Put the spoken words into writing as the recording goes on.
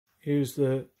Here's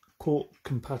the Caulk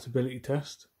compatibility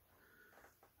test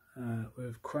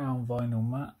with crown vinyl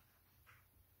matte.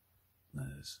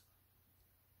 There's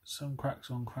some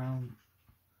cracks on crown,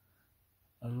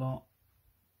 a lot.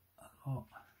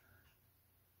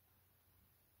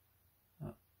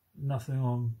 Nothing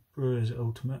on Brewer's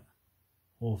Ultimate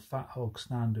or Fat Hog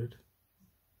Standard.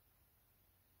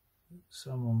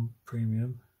 Some on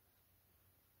Premium.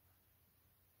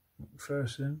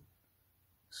 McPherson,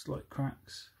 slight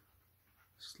cracks,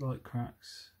 slight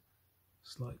cracks,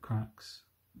 slight cracks,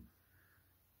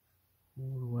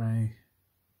 all the way.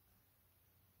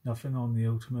 Nothing on the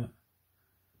Ultimate,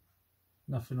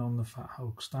 nothing on the Fat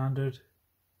Hog Standard,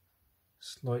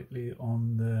 slightly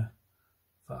on the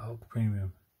Fat Hog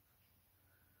Premium.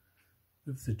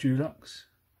 With the Dulux,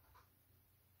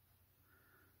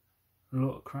 a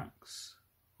lot of cracks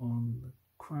on the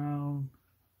crown,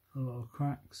 a lot of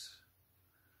cracks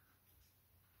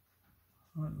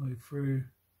right the way through,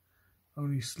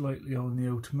 only slightly on the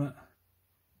Ultimate,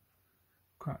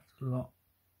 cracked a lot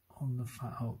on the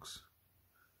Fat Hogs.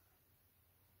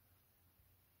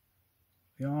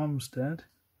 The Armstead,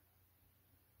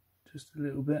 just a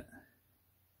little bit.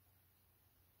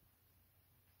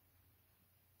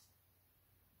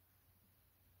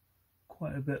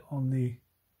 Quite a bit on the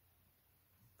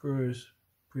Brewer's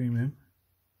Premium.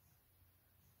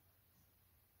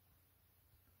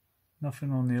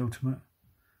 Nothing on the Ultimate.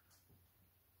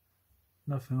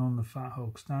 Nothing on the Fat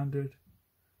Hog Standard.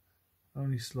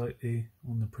 Only slightly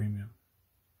on the Premium.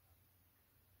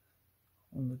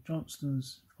 On the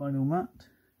Johnston's vinyl matte,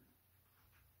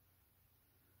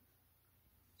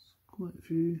 quite a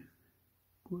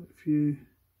few.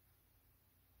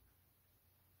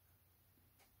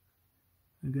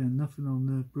 Again, nothing on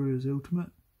the Brewer's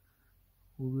Ultimate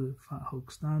or the Fat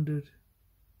Hog Standard,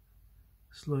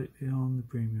 slightly on the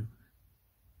Premium.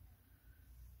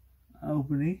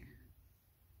 Albany,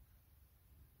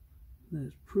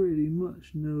 there's pretty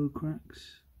much no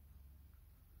cracks,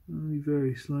 only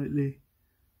very slightly.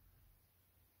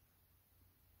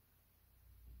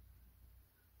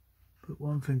 But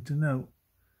one thing to note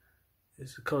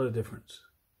is the colour difference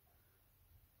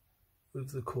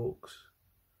with the Caulks.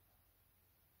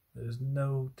 There's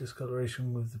no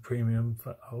discoloration with the Premium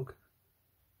Fat Hog.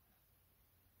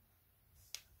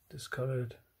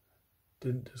 Discoloured,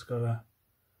 didn't discolour,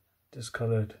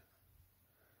 discoloured,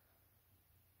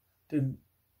 didn't,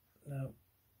 no,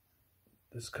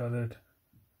 discoloured,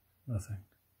 nothing.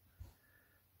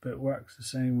 But it works the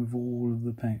same with all of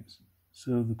the paints.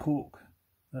 So the Caulk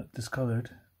that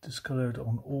discoloured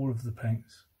on all of the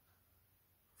paints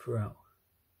throughout.